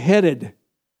be beheaded.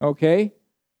 Okay? If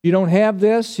you don't have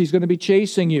this, he's going to be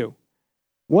chasing you.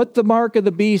 What the mark of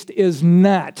the beast is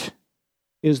not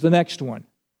is the next one.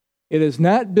 It is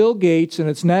not Bill Gates, and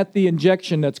it's not the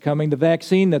injection that's coming, the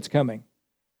vaccine that's coming.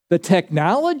 The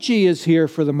technology is here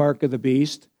for the mark of the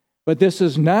beast, but this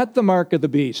is not the mark of the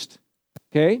beast.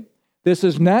 Okay? This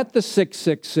is not the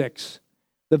 666.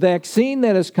 The vaccine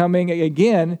that is coming,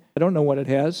 again, I don't know what it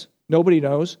has. Nobody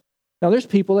knows. Now, there's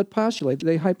people that postulate,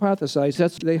 they hypothesize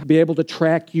that they be able to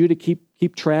track you, to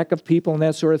keep track of people and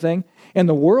that sort of thing. And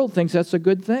the world thinks that's a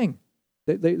good thing.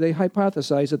 They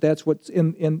hypothesize that that's what's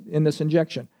in this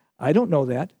injection. I don't know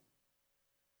that.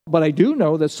 But I do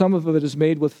know that some of it is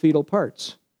made with fetal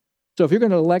parts. So if you're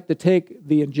going to elect to take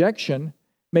the injection,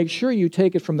 make sure you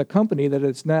take it from the company that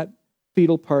it's not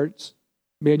fetal parts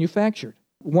manufactured.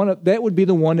 That would be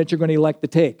the one that you're going to elect to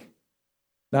take.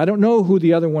 Now, I don't know who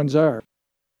the other ones are.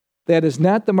 That is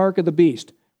not the mark of the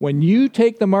beast. When you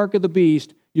take the mark of the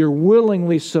beast, you're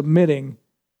willingly submitting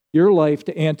your life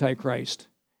to Antichrist.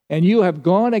 And you have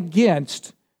gone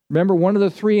against, remember, one of the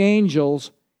three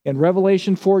angels in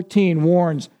Revelation 14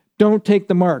 warns, don't take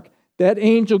the mark. That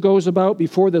angel goes about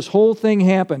before this whole thing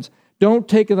happens. Don't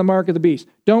take the mark of the beast.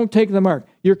 Don't take the mark.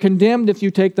 You're condemned if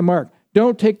you take the mark.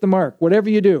 Don't take the mark, whatever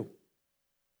you do.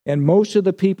 And most of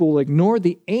the people will ignore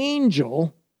the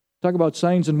angel, talk about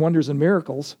signs and wonders and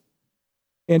miracles,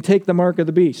 and take the mark of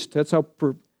the beast. That's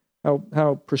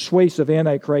how persuasive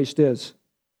Antichrist is.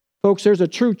 Folks, there's a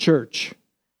true church.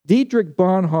 Dietrich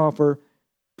Bonhoeffer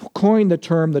coined the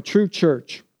term the true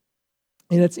church,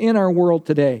 and it's in our world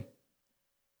today.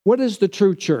 What is the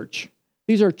true church?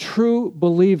 These are true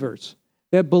believers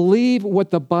that believe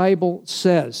what the Bible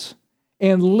says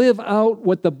and live out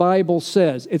what the Bible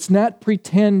says. It's not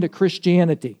pretend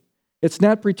Christianity. It's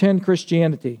not pretend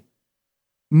Christianity.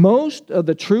 Most of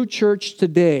the true church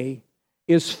today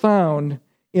is found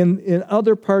in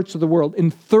other parts of the world, in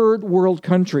third world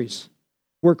countries,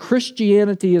 where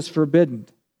Christianity is forbidden.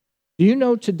 Do you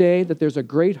know today that there's a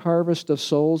great harvest of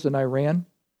souls in Iran?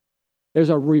 There's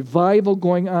a revival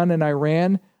going on in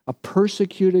Iran, a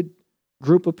persecuted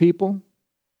group of people.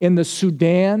 In the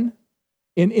Sudan,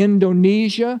 in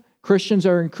Indonesia, Christians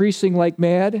are increasing like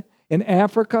mad. In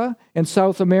Africa and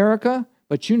South America.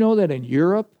 But you know that in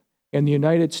Europe and the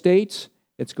United States,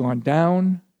 it's gone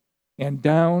down and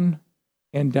down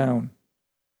and down.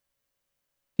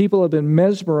 People have been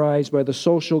mesmerized by the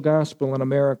social gospel in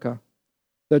America.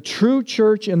 The true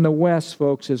church in the West,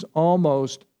 folks, is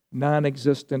almost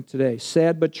non-existent today.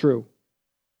 Sad but true.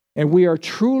 And we are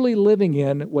truly living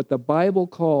in what the Bible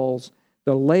calls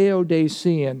the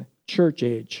Laodicean church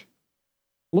age.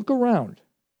 Look around.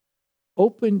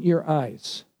 Open your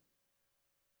eyes.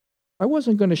 I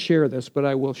wasn't going to share this, but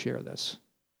I will share this.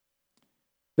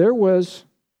 There's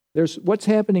what's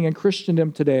happening in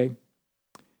Christendom today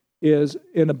is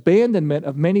an abandonment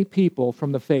of many people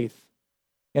from the faith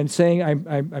and saying,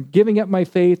 I'm giving up my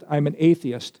faith, I'm an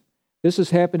atheist. This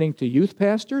is happening to youth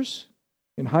pastors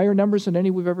in higher numbers than any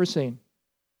we've ever seen.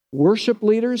 Worship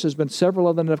leaders, there's been several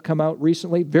of them that have come out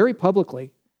recently, very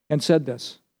publicly, and said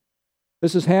this.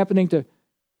 This is happening to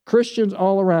Christians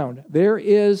all around.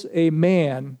 There's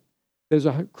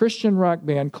a Christian rock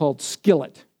band called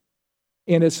Skillet,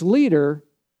 and its leader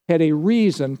had a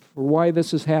reason for why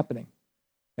this is happening.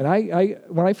 And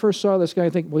when I first saw this guy,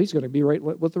 I think, well, he's going to be right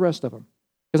with the rest of them.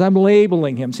 Because I'm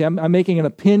labeling him. See, I'm making an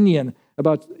opinion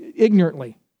about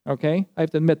ignorantly, okay? I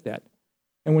have to admit that.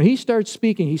 And when he starts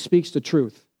speaking, he speaks the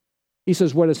truth. He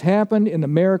says what has happened in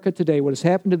America today, what has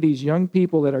happened to these young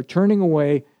people that are turning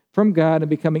away from God and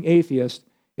becoming atheists,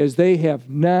 is they have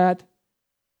not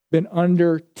been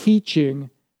under teaching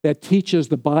that teaches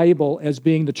the Bible as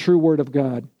being the true Word of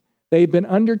God. They've been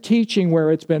under teaching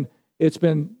where it's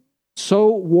been so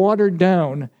watered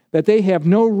down that they have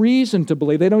no reason to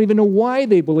believe. They don't even know why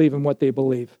they believe in what they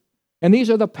believe. And these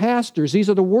are the pastors. These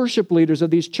are the worship leaders of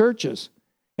these churches.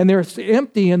 And they're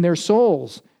empty in their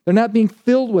souls. They're not being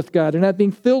filled with God. They're not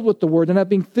being filled with the Word. They're not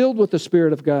being filled with the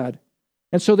Spirit of God.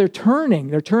 And so they're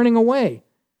turning away.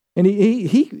 And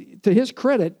he to his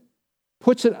credit,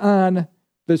 puts it on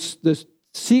this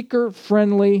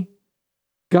seeker-friendly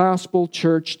gospel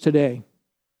church today.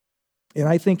 And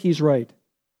I think he's right.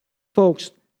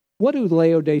 Folks, what do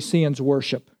Laodiceans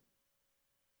worship?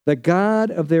 The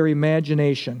God of their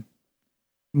imagination.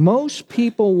 Most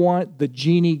people want the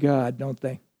genie God, don't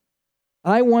they?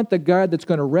 I want the God that's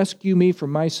going to rescue me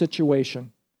from my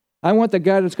situation. I want the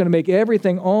God that's going to make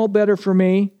everything all better for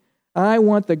me. I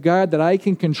want the God that I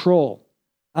can control.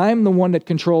 I'm the one that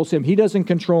controls him. He doesn't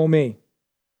control me.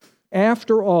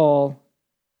 After all,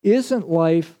 isn't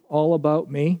life all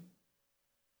about me?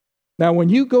 Now, when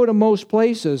you go to most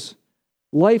places,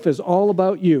 life is all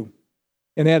about you.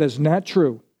 And that is not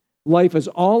true. Life is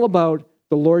all about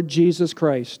the Lord Jesus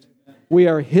Christ. We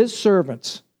are his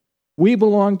servants. We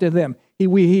belong to him.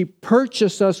 He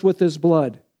purchased us with his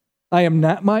blood. I am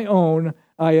not my own.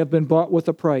 I have been bought with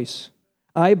a price.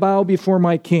 I bow before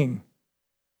my King,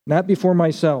 not before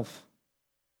myself.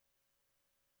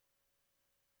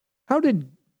 How did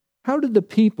the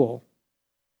people,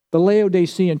 the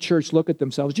Laodicean church, look at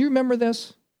themselves? Do you remember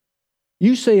this?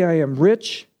 You say, I am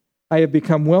rich, I have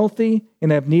become wealthy,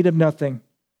 and have need of nothing.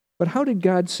 But how did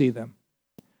God see them?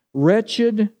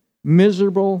 Wretched,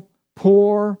 miserable,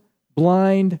 poor,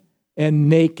 blind, and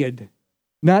naked.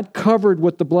 Not covered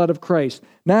with the blood of Christ.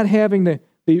 Not having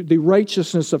the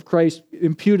righteousness of Christ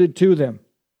imputed to them.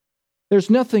 There's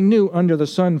nothing new under the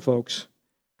sun, folks.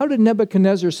 How did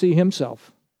Nebuchadnezzar see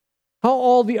himself? How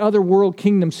all the other world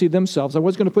kingdoms see themselves? I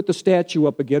was going to put the statue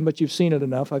up again, but you've seen it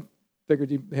enough. I figured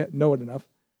you know it enough.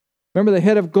 Remember the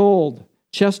head of gold,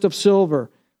 chest of silver,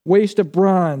 waist of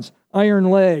bronze, iron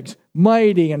legs,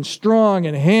 mighty and strong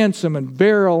and handsome and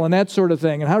virile and that sort of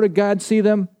thing. And how did God see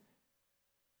them?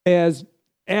 As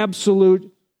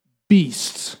absolute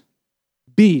beasts.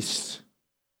 Beasts.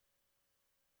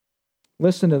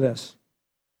 Listen to this.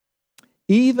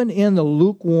 Even in the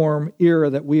lukewarm era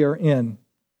that we are in,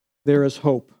 there is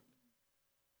hope.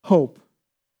 Hope.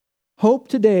 Hope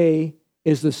today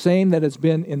is the same that has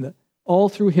been all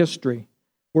through history,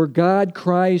 where God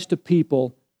cries to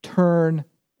people, turn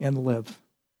and live.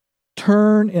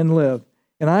 Turn and live.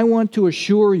 And I want to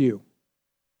assure you,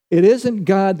 it isn't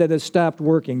God that has stopped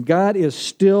working. God is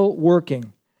still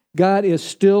working. God is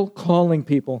still calling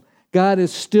people. God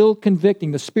is still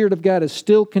convicting. The Spirit of God is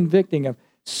still convicting of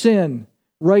sin,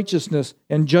 righteousness,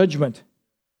 and judgment.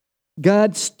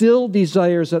 God still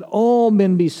desires that all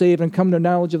men be saved and come to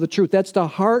knowledge of the truth. That's the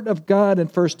heart of God in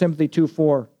 1 Timothy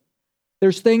 2:4.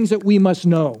 There's things that we must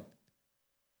know.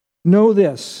 Know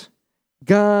this.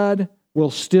 God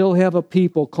will still have a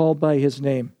people called by His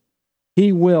name.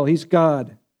 He will. He's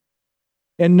God.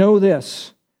 And know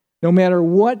this. No matter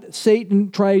what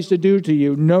Satan tries to do to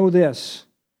you, know this.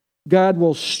 God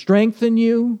will strengthen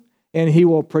you and He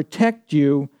will protect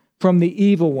you from the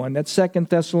evil one. That's 2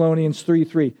 Thessalonians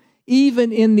 3:3.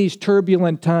 Even in these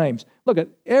turbulent times. Look, at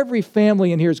every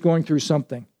family in here is going through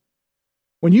something.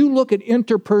 When you look at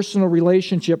interpersonal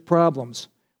relationship problems,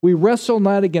 we wrestle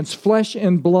not against flesh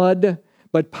and blood,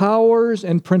 but powers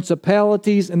and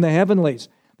principalities in the heavenlies.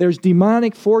 There's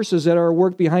demonic forces that are at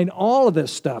work behind all of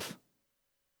this stuff.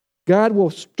 God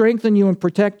will strengthen you and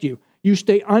protect you. You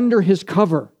stay under His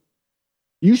cover.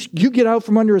 You get out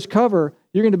from under His cover,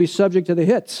 you're going to be subject to the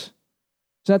hits.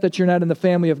 It's not that you're not in the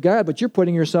family of God, but you're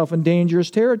putting yourself in dangerous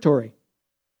territory.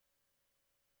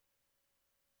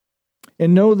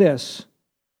 And know this,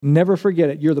 never forget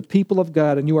it, you're the people of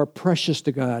God and you are precious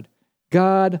to God.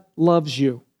 God loves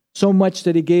you so much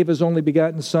that He gave His only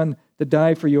begotten Son to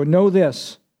die for you. And know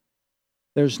this,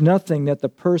 there's nothing that the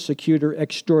persecutor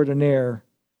extraordinaire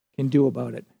can do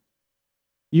about it.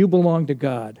 You belong to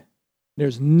God.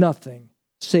 There's nothing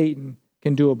Satan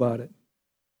can do about it.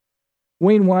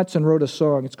 Wayne Watson wrote a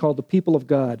song. It's called The People of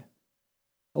God.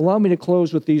 Allow me to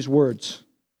close with these words.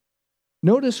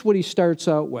 Notice what he starts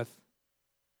out with.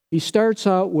 He starts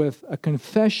out with a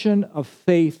confession of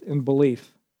faith and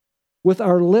belief. With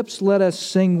our lips, let us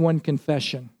sing one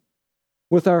confession.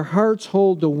 With our hearts,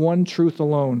 hold to one truth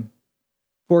alone.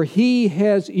 For He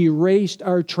has erased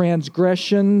our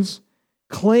transgressions,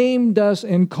 claimed us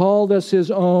and called us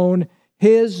His own,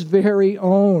 His very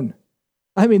own.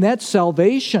 I mean, that's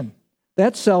salvation.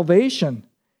 That's salvation.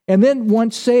 And then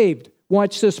once saved,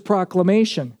 watch this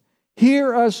proclamation.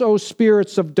 Hear us, O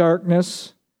spirits of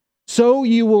darkness, so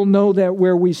you will know that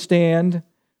where we stand,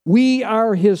 we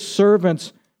are His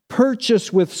servants,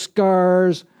 purchased with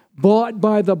scars, bought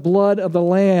by the blood of the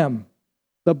Lamb.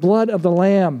 The blood of the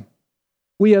Lamb.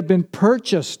 We have been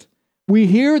purchased. We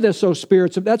hear this, O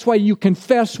spirits of... That's why you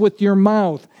confess with your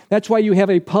mouth. That's why you have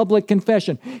a public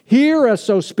confession. Hear us,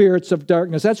 O spirits of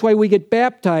darkness. That's why we get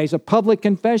baptized, a public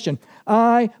confession.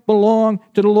 I belong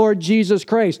to the Lord Jesus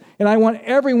Christ, and I want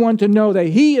everyone to know that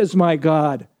He is my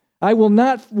God. I will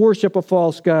not worship a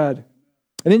false God.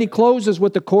 And then he closes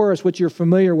with the chorus, which you're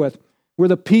familiar with. We're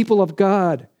the people of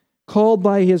God, called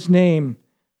by His name,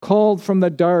 called from the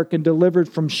dark and delivered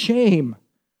from shame.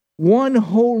 One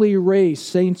holy race,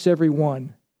 saints every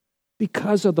one,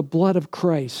 because of the blood of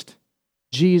Christ,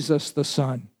 Jesus the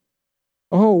Son.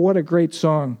 Oh, what a great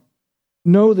song.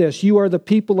 Know this, you are the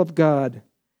people of God,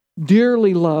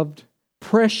 dearly loved,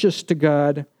 precious to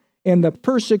God, and the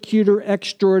persecutor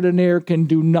extraordinaire can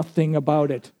do nothing about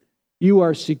it. You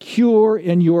are secure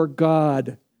in your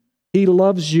God. He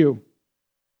loves you.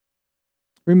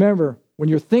 Remember, when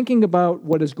you're thinking about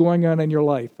what is going on in your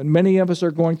life, and many of us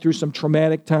are going through some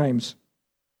traumatic times,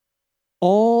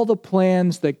 all the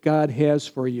plans that God has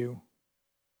for you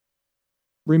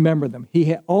remember them.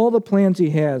 All the plans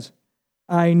He has.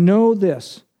 I know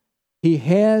this. He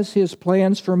has His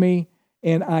plans for me,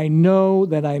 and I know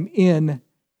that I'm in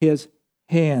His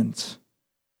hands.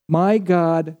 My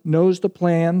God knows the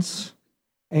plans,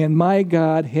 and my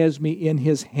God has me in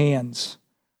His hands.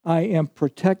 I am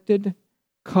protected,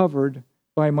 covered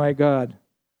by my God.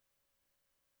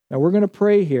 Now we're going to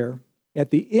pray here.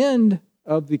 At the end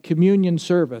of the communion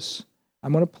service,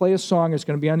 I'm going to play a song. It's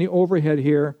going to be on the overhead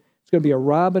here. It's going to be a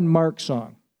Rob and Mark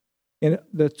song. And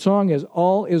the song is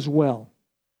All Is Well.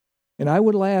 And I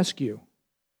would ask you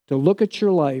to look at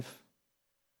your life,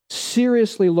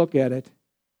 seriously look at it,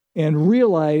 and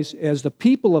realize as the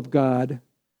people of God,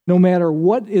 no matter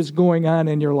what is going on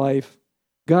in your life,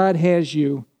 God has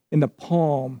you in the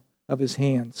palm of His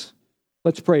hands.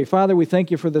 Let's pray. Father, we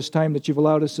thank You for this time that You've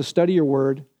allowed us to study Your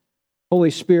Word. Holy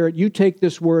Spirit, You take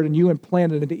this Word and You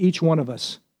implant it into each one of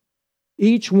us.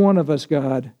 Each one of us,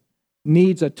 God,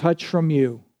 needs a touch from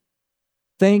You.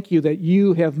 Thank You that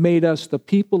You have made us the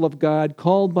people of God,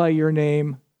 called by Your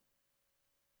name,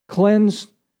 cleansed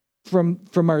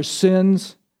from our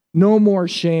sins, no more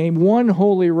shame, one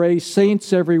holy race,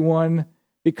 saints everyone,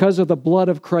 because of the blood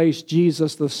of Christ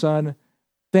Jesus the Son.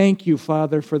 Thank You,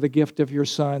 Father, for the gift of Your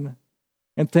Son.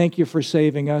 And thank You for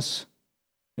saving us.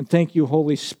 And thank You,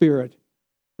 Holy Spirit,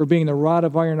 for being the rod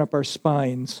of iron up our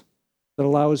spines that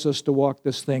allows us to walk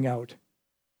this thing out.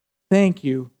 Thank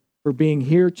You for being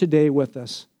here today with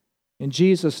us. In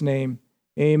Jesus' name,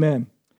 amen.